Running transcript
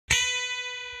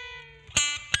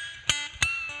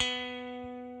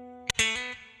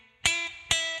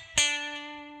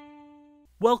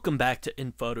Welcome back to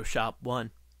In Photoshop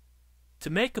 1. To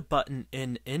make a button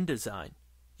in InDesign,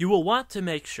 you will want to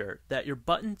make sure that your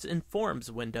Buttons and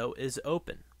Forms window is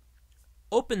open.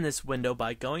 Open this window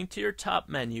by going to your top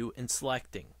menu and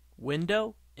selecting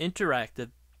Window, Interactive,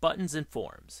 Buttons and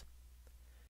Forms.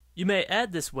 You may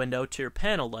add this window to your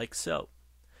panel like so.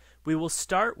 We will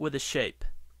start with a shape.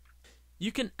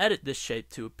 You can edit this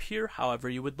shape to appear however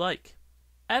you would like.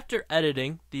 After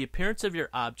editing the appearance of your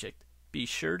object, be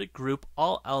sure to group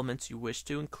all elements you wish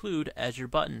to include as your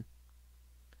button.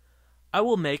 I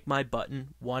will make my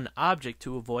button one object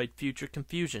to avoid future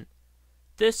confusion.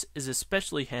 This is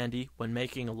especially handy when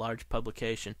making a large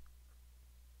publication.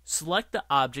 Select the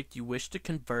object you wish to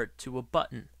convert to a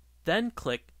button, then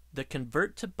click the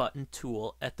Convert to Button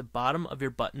tool at the bottom of your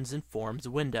Buttons and Forms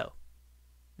window.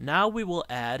 Now we will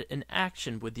add an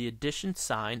action with the addition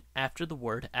sign after the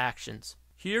word Actions.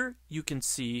 Here you can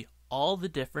see all the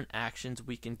different actions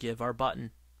we can give our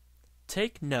button.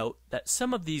 Take note that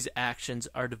some of these actions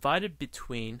are divided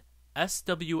between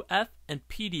SWF and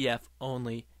PDF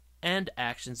only and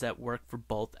actions that work for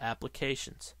both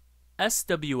applications.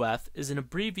 SWF is an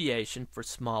abbreviation for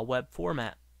small web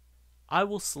format. I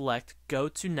will select Go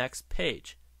to Next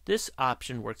Page. This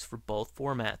option works for both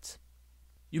formats.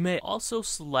 You may also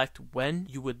select when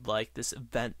you would like this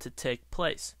event to take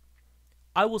place.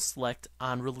 I will select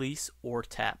On Release or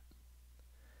Tap.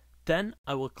 Then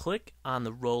I will click on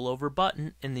the Rollover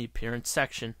button in the Appearance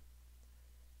section.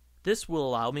 This will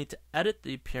allow me to edit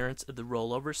the appearance of the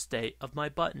rollover state of my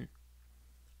button.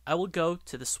 I will go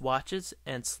to the Swatches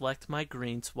and select my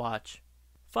green swatch.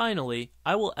 Finally,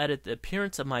 I will edit the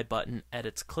appearance of my button at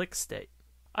its click state.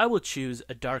 I will choose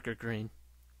a darker green.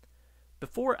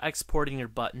 Before exporting your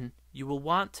button, you will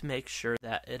want to make sure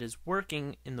that it is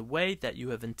working in the way that you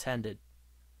have intended.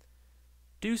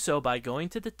 Do so by going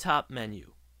to the top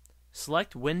menu.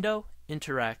 Select Window,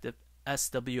 Interactive,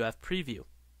 SWF Preview.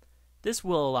 This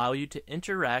will allow you to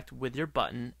interact with your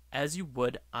button as you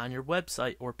would on your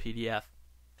website or PDF.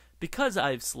 Because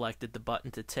I have selected the button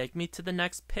to take me to the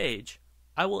next page,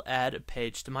 I will add a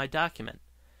page to my document.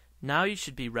 Now you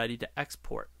should be ready to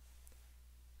export.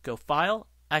 Go File,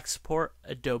 Export,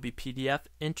 Adobe PDF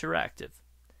Interactive.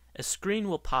 A screen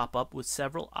will pop up with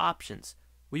several options.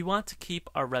 We want to keep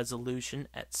our resolution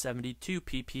at 72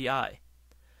 ppi.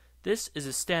 This is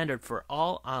a standard for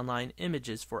all online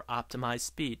images for optimized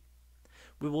speed.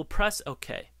 We will press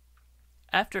OK.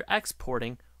 After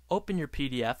exporting, open your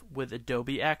PDF with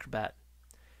Adobe Acrobat.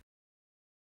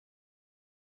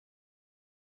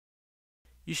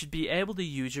 You should be able to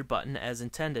use your button as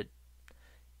intended.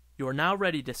 You are now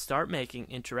ready to start making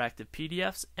interactive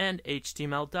PDFs and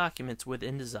HTML documents with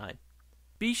InDesign.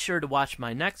 Be sure to watch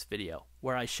my next video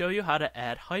where I show you how to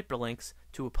add hyperlinks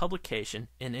to a publication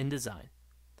in InDesign.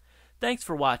 Thanks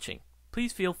for watching.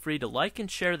 Please feel free to like and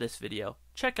share this video,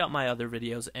 check out my other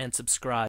videos, and subscribe.